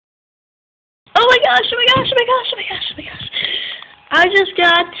gosh, oh my gosh, oh my gosh, oh my gosh, oh my gosh. I just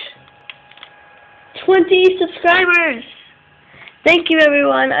got 20 subscribers. Thank you,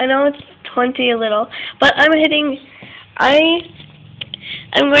 everyone. I know it's 20 a little, but I'm going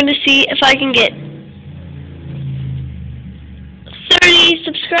to see if I can get 30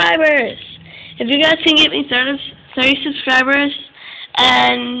 subscribers. If you guys can get me 30 subscribers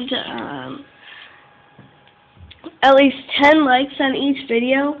and at least 10 likes on each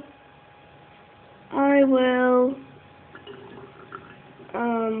video, I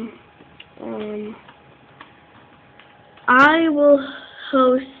will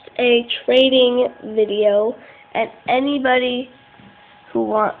host a trading video, and anybody who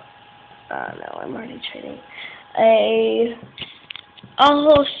wants, no, I'm already trading. I'll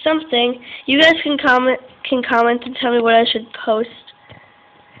host something. You guys can comment and tell me what I should post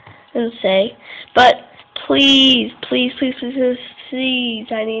and say. But please, please, please, please, please, please,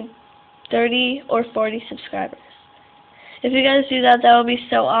 I need 30 or 40 subscribers. If you guys do that, that would be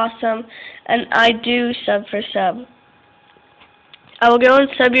so awesome. And I do sub for sub. I will go and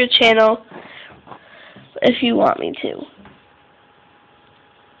sub your channel if you want me to.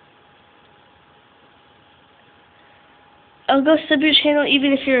 I'll go sub your channel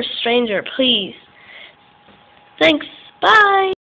even if you're a stranger, please. Thanks. Bye.